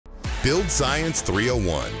Build Science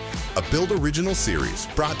 301, a Build Original series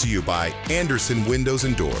brought to you by Anderson Windows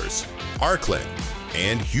and Doors, Arklin,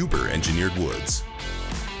 and Huber Engineered Woods.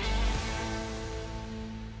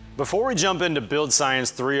 Before we jump into Build Science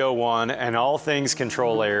 301 and all things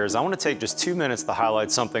control layers, I want to take just 2 minutes to highlight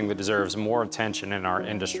something that deserves more attention in our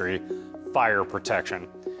industry: fire protection.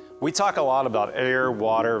 We talk a lot about air,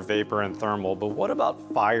 water, vapor, and thermal, but what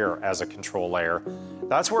about fire as a control layer?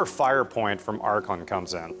 That's where FirePoint from Arklin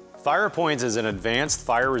comes in. FirePoint is an advanced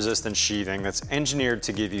fire-resistant sheathing that's engineered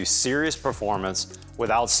to give you serious performance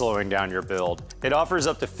without slowing down your build. It offers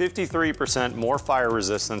up to 53% more fire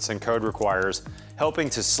resistance than code requires,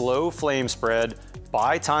 helping to slow flame spread,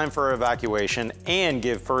 buy time for evacuation, and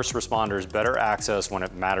give first responders better access when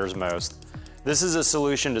it matters most. This is a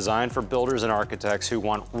solution designed for builders and architects who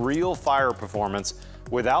want real fire performance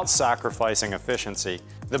without sacrificing efficiency.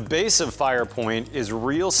 The base of FirePoint is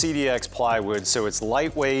real CDX plywood, so it's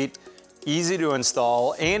lightweight, easy to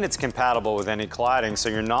install, and it's compatible with any cladding, so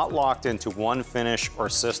you're not locked into one finish or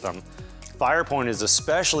system. FirePoint is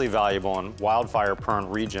especially valuable in wildfire-prone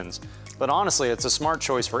regions, but honestly, it's a smart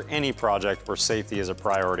choice for any project where safety is a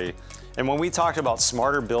priority. And when we talked about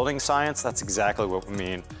smarter building science, that's exactly what we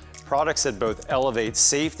mean. Products that both elevate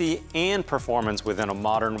safety and performance within a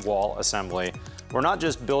modern wall assembly. We're not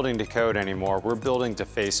just building to code anymore, we're building to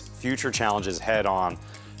face future challenges head on.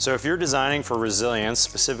 So if you're designing for resilience,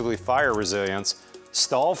 specifically fire resilience,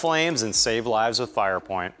 stall flames and save lives with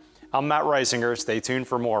FirePoint. I'm Matt Reisinger. Stay tuned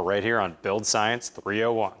for more right here on Build Science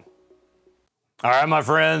 301. All right, my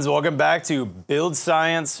friends, welcome back to Build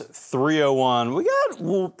Science 301. We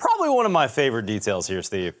got probably one of my favorite details here,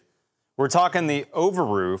 Steve. We're talking the over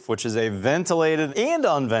roof, which is a ventilated and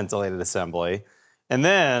unventilated assembly, and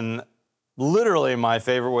then literally my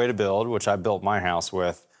favorite way to build, which I built my house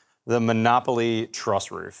with, the Monopoly Truss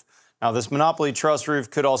Roof. Now, this Monopoly Truss Roof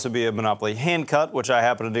could also be a Monopoly hand cut, which I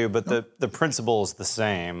happen to do, but the principle is the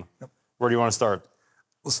same. Where do you want to start?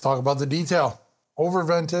 Let's talk about the detail.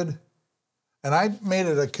 Overvented, and I made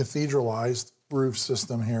it a cathedralized roof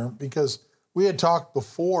system here because we had talked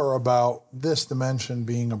before about this dimension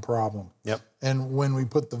being a problem. Yep. And when we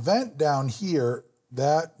put the vent down here,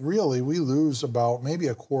 that really, we lose about maybe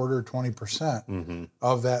a quarter, 20%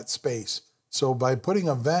 of that space. So by putting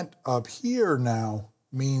a vent up here now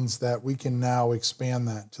means that we can now expand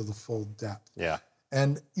that to the full depth. Yeah.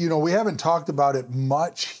 And, you know, we haven't talked about it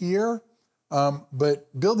much here,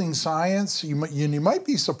 but building science, you might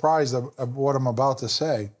be surprised of what I'm about to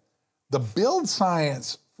say. The build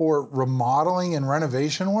science for remodeling and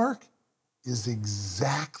renovation work is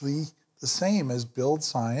exactly the same as build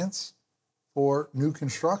science for new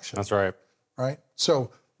construction. That's right. Right?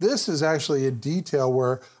 So this is actually a detail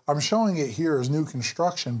where I'm showing it here as new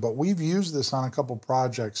construction, but we've used this on a couple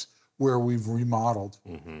projects where we've remodeled,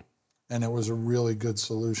 and it was a really good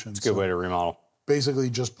solution. It's a good way to remodel. Basically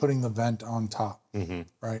just putting the vent on top,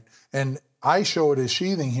 right? And I show it as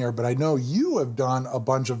sheathing here, but I know you have done a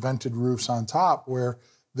bunch of vented roofs on top where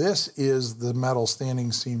this is the metal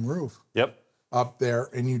standing seam roof. Yep. Up there,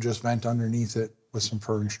 and you just vent underneath it with some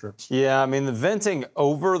furring strips. Yeah, I mean, the venting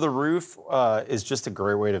over the roof is just a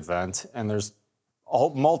great way to vent, and there's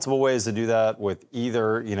multiple ways to do that with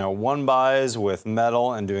either, you know, one-bys with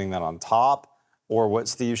metal and doing that on top, or what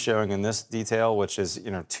Steve's showing in this detail, which is,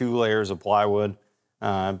 you know, 2 layers of plywood.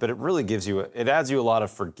 But it really gives you, it adds you a lot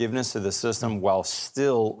of forgiveness to the system while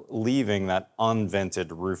still leaving that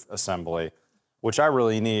unvented roof assembly, which I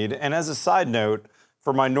really need. And as a side note,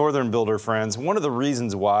 for my northern builder friends, one of the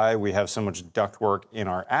reasons why we have so much ductwork in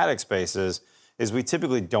our attic spaces is we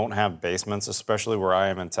typically don't have basements, especially where I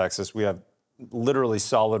am in Texas. We have literally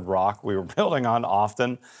solid rock we were building on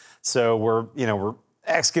often. So we're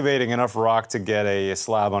excavating enough rock to get a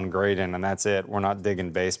slab on grade in, and that's it. We're not digging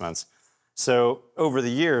basements. So over the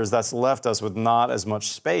years, that's left us with not as much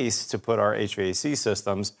space to put our HVAC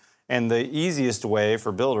systems. And the easiest way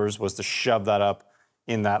for builders was to shove that up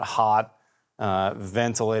in that hot,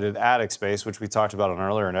 ventilated attic space, which we talked about on an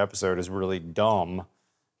earlier episode, is really dumb.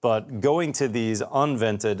 But going to these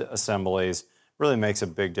unvented assemblies really makes a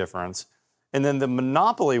big difference. And then the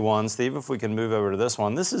Monopoly one, Steve, if we can move over to this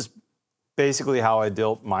one, this is basically how I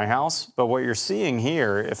built my house. But what you're seeing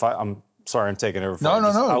here, I'm sorry, I'm taking over. No.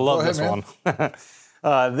 I love this man.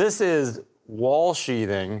 one. This is wall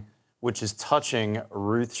sheathing, which is touching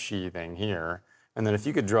roof sheathing here. And then if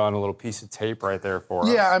you could draw in a little piece of tape right there for us.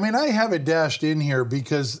 Yeah, I mean, I have it dashed in here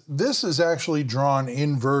because this is actually drawn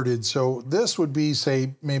inverted. So this would be,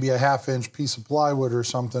 say, maybe a 1/2-inch piece of plywood or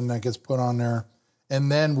something that gets put on there.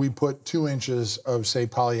 And then we put 2 inches of, say,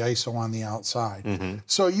 polyiso on the outside.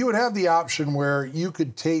 So you would have the option where you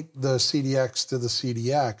could tape the CDX to the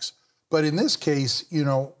CDX, But in this case, you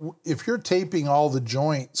know, if you're taping all the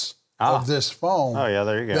joints of this foam, oh yeah,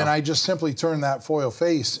 there you go. then I just simply turn that foil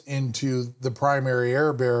face into the primary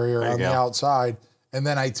air barrier on the outside, and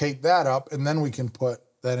then I tape that up, and then we can put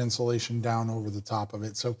that insulation down over the top of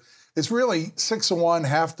it. So it's really 6 of one,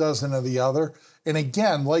 half dozen of the other. And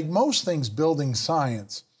again, like most things building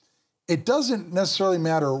science, it doesn't necessarily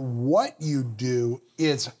matter what you do,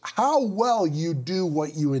 it's how well you do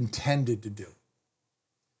what you intended to do,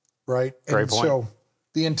 right? Great and point. So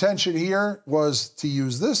the intention here was to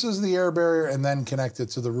use this as the air barrier and then connect it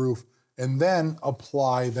to the roof and then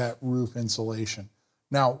apply that roof insulation.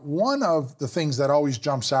 Now, one of the things that always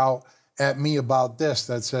jumps out at me about this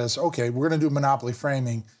that says, okay, we're gonna do Monopoly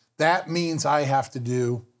framing, that means I have to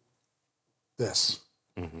do this,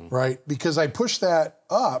 right? Because I push that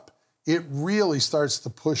up, it really starts to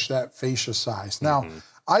push that fascia size. Now,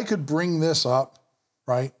 I could bring this up,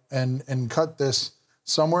 right, and cut this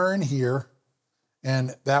somewhere in here,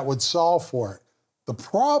 and that would solve for it. The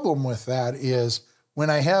problem with that is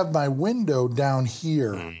when I have my window down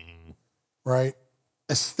here, right,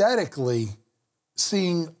 aesthetically,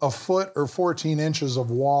 seeing a foot or 14 inches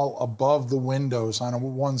of wall above the windows on a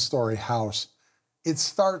one-story house, it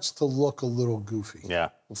starts to look a little goofy. Yeah,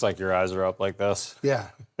 looks like your eyes are up like this. Yeah.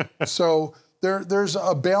 So there's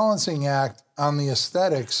a balancing act on the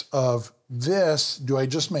aesthetics of this. Do I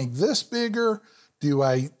just make this bigger? Do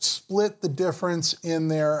I split the difference in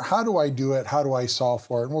there? How do I do it? How do I solve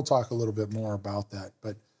for it? And we'll talk a little bit more about that.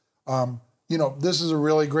 But, you know, this is a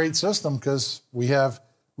really great system because we have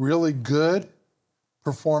really good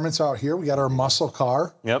performance out here. We got our muscle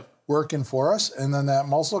car working for us, and then that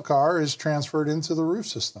muscle car is transferred into the roof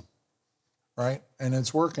system, right? And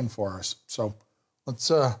it's working for us. So let's...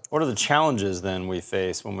 what are the challenges then we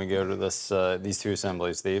face when we go to this these two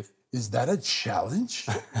assemblies, Steve? Is that a challenge?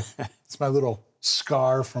 It's my little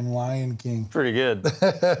scar from Lion King. Pretty good.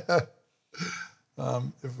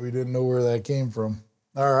 If we didn't know where that came from.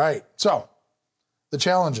 All right, so the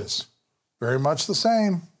challenges, very much the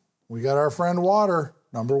same. We got our friend water,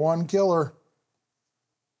 #1 killer.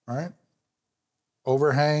 All right,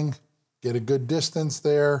 overhang, get a good distance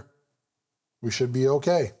there. We should be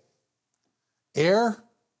okay. Air,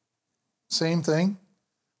 same thing.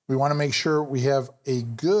 We want to make sure we have a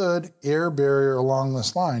good air barrier along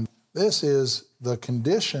this line. This is the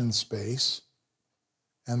conditioned space,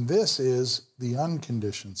 and this is the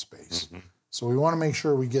unconditioned space. So we want to make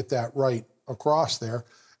sure we get that right across there.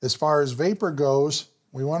 As far as vapor goes,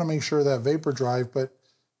 we want to make sure that vapor drive, but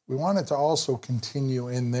we want it to also continue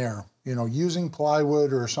in there. You know, using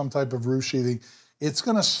plywood or some type of roof sheathing, it's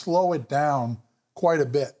going to slow it down quite a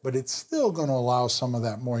bit, but it's still going to allow some of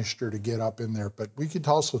that moisture to get up in there. But we could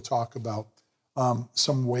also talk about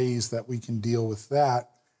some ways that we can deal with that.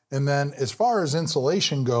 And then as far as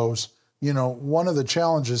insulation goes, you know, one of the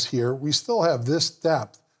challenges here, we still have this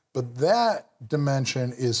depth, but that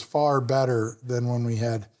dimension is far better than when we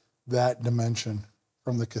had that dimension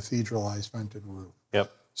from the cathedralized vented roof.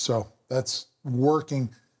 Yep. So that's working,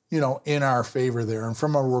 you know, in our favor there. And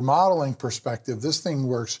from a remodeling perspective, this thing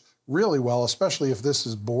works really well, especially if this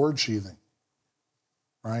is board sheathing,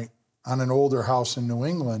 right? On an older house in New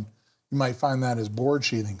England, you might find that as board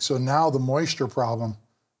sheathing. So now the moisture problem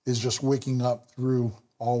is just wicking up through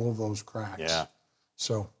all of those cracks. Yeah.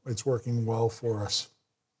 So it's working well for us.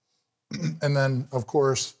 And then, of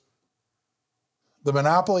course, the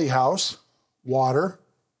Monopoly house, water,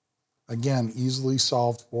 again, easily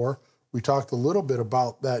solved for. We talked a little bit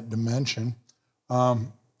about that dimension.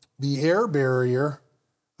 The air barrier,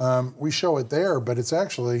 we show it there, but it's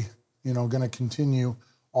actually, you know, going to continue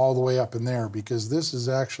all the way up in there because this is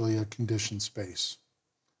actually a conditioned space,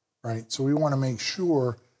 right? So we want to make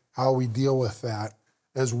sure how we deal with that,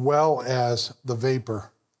 as well as the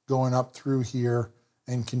vapor going up through here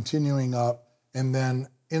and continuing up. And then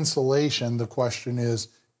insulation, the question is,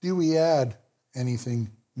 do we add anything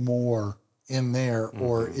more in there,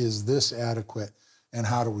 or is this adequate? And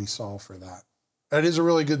how do we solve for that? That is a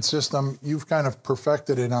really good system. You've kind of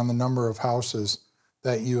perfected it on the number of houses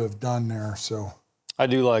that you have done there. So I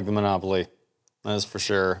do like the Monopoly, that's for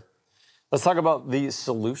sure. Let's talk about the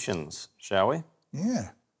solutions, shall we? Yeah.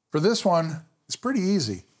 For this one, it's pretty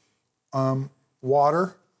easy.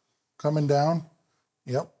 Water coming down.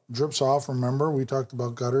 Yep, drips off. Remember, we talked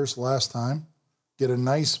about gutters last time. Get a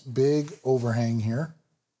nice big overhang here,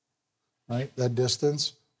 right? That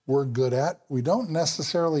distance we're good at. We don't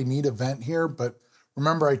necessarily need a vent here, but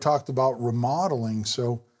remember I talked about remodeling.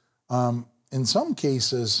 So in some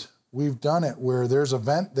cases, we've done it where there's a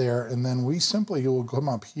vent there, and then we simply will come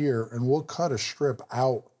up here and we'll cut a strip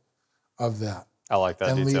out of that. I like that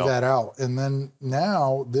and detail. leave that out. And then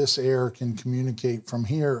now this air can communicate from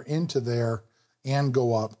here into there and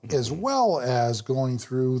go up, as well as going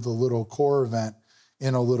through the little core vent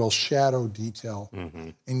in a little shadow detail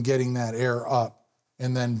and getting that air up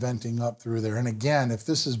and then venting up through there. And again, if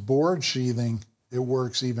this is board sheathing, it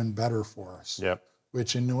works even better for us. Yep.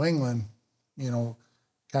 Which in New England, you know,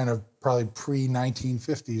 kind of probably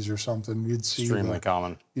pre-1950s or something, you'd see Extremely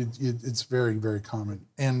common. it's very, very common.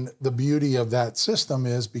 And the beauty of that system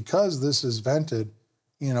is because this is vented,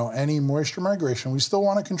 you know, any moisture migration, we still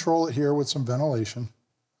want to control it here with some ventilation.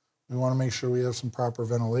 We want to make sure we have some proper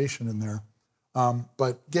ventilation in there.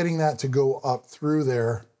 But getting that to go up through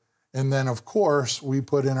there, and then of course we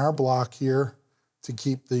put in our block here to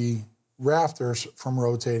keep the rafters from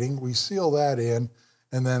rotating. We seal that in,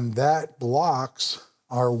 and then that blocks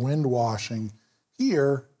our wind washing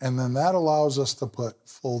here, and then that allows us to put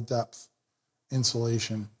full depth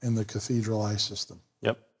insulation in the cathedral eye system.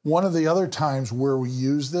 Yep. One of the other times where we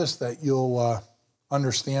use this that you'll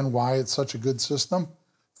understand why it's such a good system,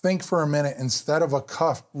 think for a minute, instead of a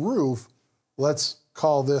cuff roof, let's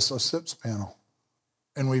call this a SIPS panel.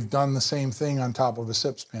 And we've done the same thing on top of a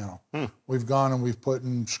SIPS panel. We've gone and we've put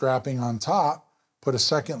in strapping on top, put a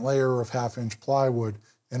second layer of 1/2-inch plywood,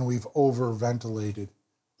 and we've over ventilated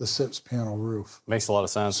the SIPS panel roof. Makes a lot of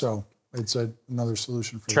sense. So it's another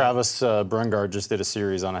solution for Travis Brungard just did a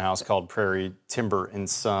series on a house called Prairie Timber and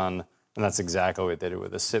Sun, and that's exactly what they did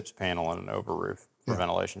with a SIPS panel and an over roof for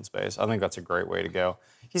ventilation space. I think that's a great way to go.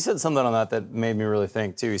 He said something on that made me really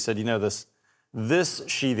think too. He said, you know, this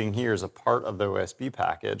sheathing here is a part of the OSB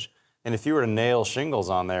package, and if you were to nail shingles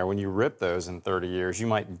on there, when you rip those in 30 years, you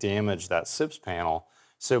might damage that SIPS panel.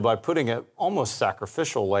 So by putting an almost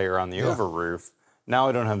sacrificial layer on the over roof, now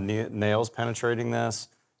I don't have nails penetrating this,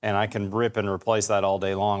 and I can rip and replace that all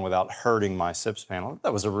day long without hurting my SIPS panel.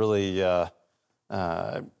 That was a really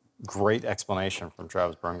great explanation from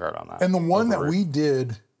Travis Brungard on that. And the one that we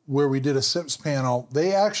did, where we did a SIPS panel,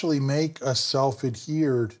 they actually make a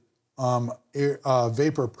self-adhered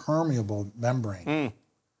vapor permeable membrane.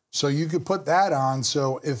 So you could put that on.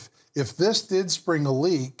 So if this did spring a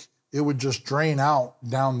leak, it would just drain out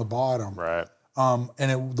down the bottom. Right.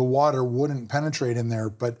 And the water wouldn't penetrate in there.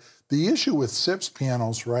 But the issue with SIPS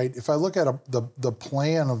panels, right, if I look at the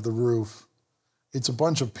plan of the roof, it's a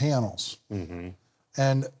bunch of panels.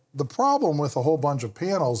 And the problem with a whole bunch of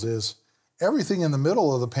panels is everything in the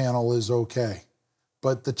middle of the panel is okay.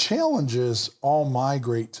 But the challenges all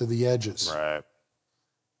migrate to the edges. Right.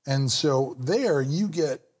 And so there you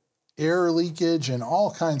get air leakage and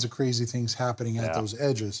all kinds of crazy things happening at those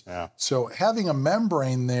edges. So having a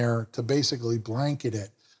membrane there to basically blanket it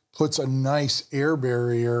puts a nice air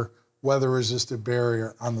barrier, weather-resistant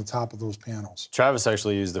barrier on the top of those panels. Travis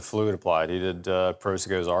actually used the fluid applied. He did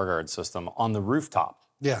Prosego's R-Guard system on the rooftop.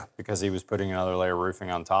 Yeah. Because he was putting another layer of roofing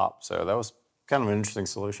on top. So that was kind of an interesting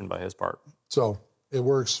solution by his part. So it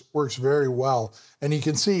works very well. And you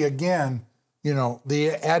can see, again, you know,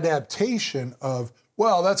 the adaptation of,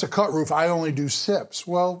 well, that's a cut roof, I only do SIPs.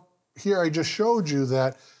 Well, here I just showed you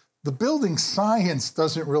that the building science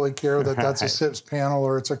doesn't really care that that's a SIPs panel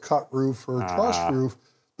or it's a cut roof or a truss roof.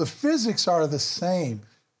 The physics are the same.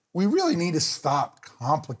 We really need to stop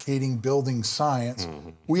complicating building science.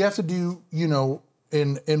 We have to do, you know,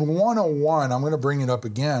 in 101, I'm going to bring it up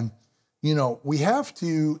again, you know, we have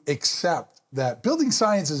to accept that building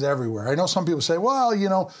science is everywhere. I know some people say, well, you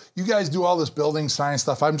know, you guys do all this building science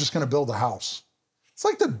stuff, I'm just going to build a house. It's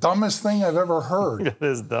like the dumbest thing I've ever heard. It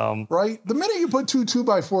is dumb. Right? The minute you put two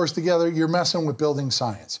 2x4s together, you're messing with building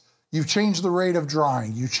science. You've changed the rate of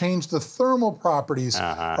drying. You changed the thermal properties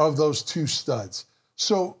of those two studs.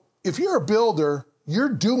 So if you're a builder, you're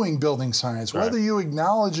doing building science, whether you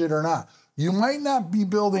acknowledge it or not. You might not be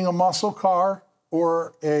building a muscle car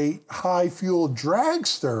or a high-fuel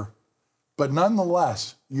dragster, but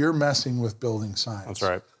nonetheless, you're messing with building science. That's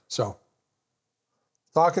right. So,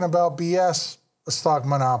 talking about BS, let's talk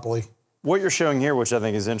Monopoly. What you're showing here, which I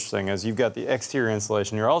think is interesting, is you've got the exterior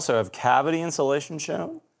insulation. You also have cavity insulation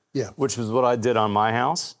shown, which was what I did on my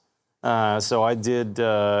house. So I did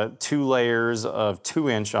 2 layers of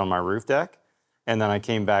 2-inch on my roof deck, and then I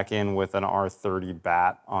came back in with an R30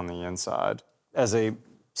 bat on the inside. As a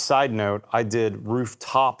side note, I did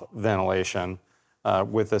rooftop ventilation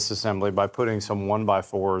with this assembly by putting some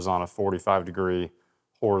 1x4s on a 45-degree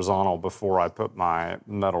horizontal before I put my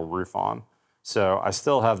metal roof on. So I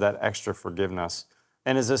still have that extra forgiveness.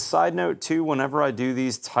 And as a side note too, whenever I do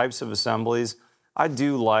these types of assemblies, I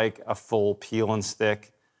do like a full peel and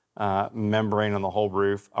stick membrane on the whole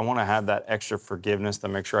roof. I want to have that extra forgiveness to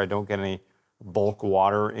make sure I don't get any bulk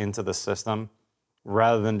water into the system.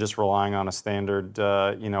 rather than just relying on a standard,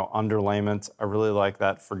 underlayment. I really like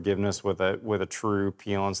that forgiveness with a true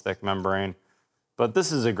peel and stick membrane. But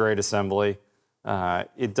this is a great assembly.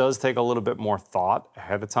 It does take a little bit more thought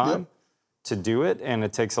ahead of time to do it, and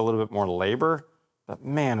it takes a little bit more labor, but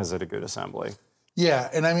man, is it a good assembly. Yeah,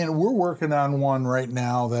 and I mean, we're working on one right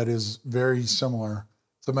now that is very similar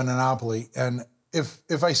to Monopoly. And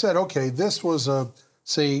if I said, okay, this was a,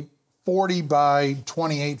 say, 40 by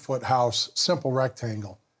 28 foot house, simple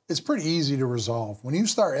rectangle, it's pretty easy to resolve. When you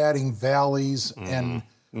start adding valleys and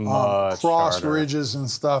cross ridges and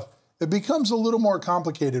stuff, it becomes a little more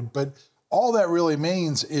complicated. But all that really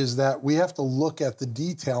means is that we have to look at the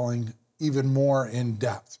detailing even more in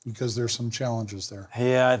depth because there's some challenges there.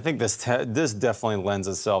 Yeah, I think this definitely lends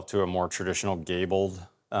itself to a more traditional gabled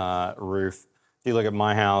roof. If you look at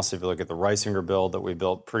my house, if you look at the Reisinger build that we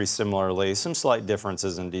built pretty similarly, some slight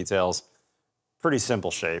differences in details, pretty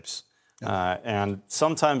simple shapes. And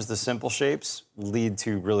sometimes the simple shapes lead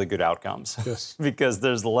to really good outcomes because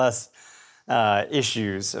there's less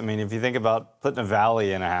issues. I mean, if you think about putting a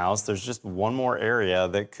valley in a house, there's just one more area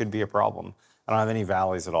that could be a problem. I don't have any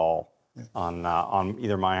valleys at all on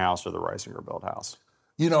either my house or the Reisinger build house.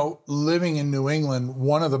 You know, living in New England,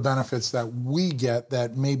 one of the benefits that we get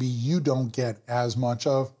that maybe you don't get as much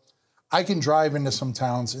of, I can drive into some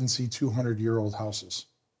towns and see 200-year-old houses,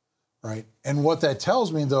 right? And what that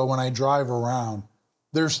tells me, though, when I drive around,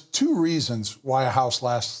 there's two reasons why a house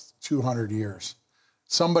lasts 200 years.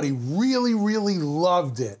 Somebody really, really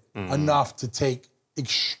loved it enough to take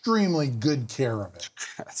extremely good care of it.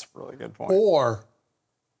 That's a really good point. Or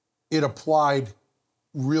it applied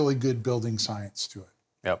really good building science to it.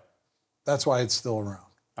 Yep. That's why it's still around.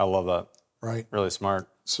 I love that. Right? Really smart.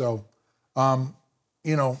 So,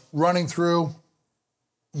 running through,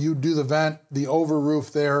 you do the vent, the over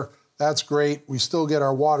roof there, that's great. We still get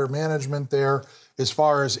our water management there. As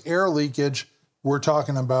far as air leakage, we're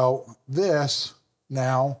talking about this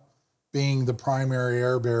now being the primary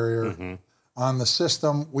air barrier on the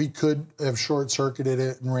system. We could have short-circuited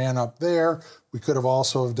it and ran up there. We could have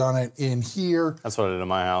also have done it in here. That's what I did in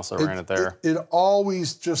my house. I ran it there. It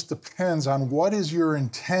always just depends on what is your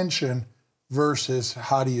intention versus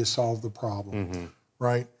how do you solve the problem,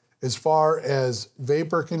 right? As far as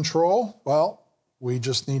vapor control, well, we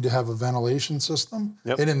just need to have a ventilation system.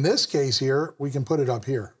 And in this case here, we can put it up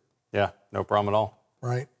here. Yeah, no problem at all.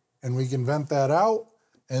 Right? And we can vent that out.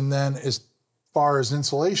 And then as far as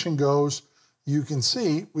insulation goes, you can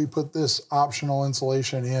see we put this optional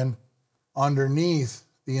insulation in underneath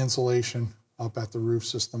the insulation up at the roof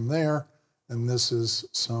system there. And this is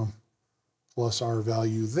some plus R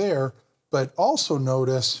value there. But also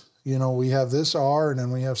notice, we have this R and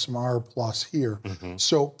then we have some R plus here.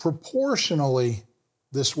 So proportionally,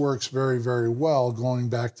 this works very, very well, going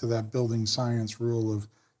back to that building science rule of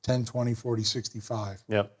 10, 20, 40, 65.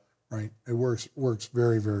 Yep. Right? It works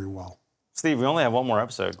very, very well. Steve, we only have one more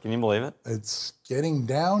episode. Can you believe it? It's getting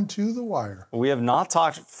down to the wire. We have not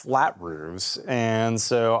talked flat roofs, and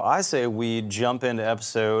so I say we jump into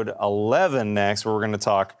episode 11 next, where we're going to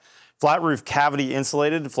talk flat roof cavity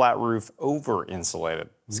insulated, flat roof over insulated.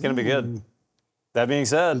 It's going to be good. That being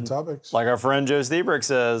said, good topics. Like our friend Joe Stebrick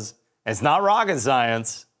says, it's not rocket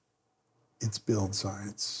science. It's build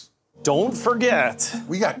science. Don't forget.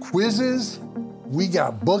 We got quizzes. We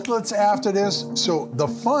got booklets after this, so the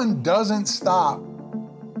fun doesn't stop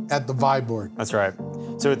at the vibe board. That's right.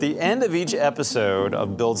 So at the end of each episode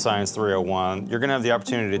of Build Science 301, you're gonna have the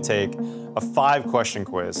opportunity to take a 5-question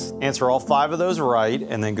quiz. Answer all 5 of those right,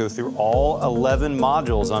 and then go through all 11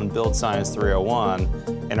 modules on Build Science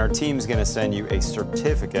 301, and our team's gonna send you a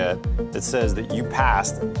certificate that says that you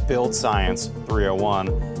passed Build Science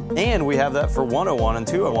 301. And we have that for 101 and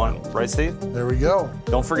 201, right, Steve? There we go.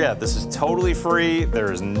 Don't forget, this is totally free.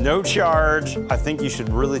 There is no charge. I think you should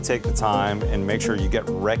really take the time and make sure you get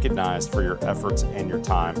recognized for your efforts and your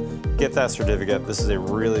time. Get that certificate. This is a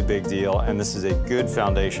really big deal, and this is a good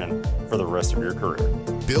foundation for the rest of your career.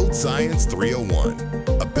 Build Science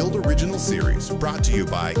 301, a Build Original series brought to you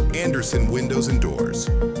by Andersen Windows and Doors,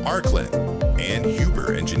 Arklin, and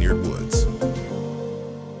Huber Engineered Woods.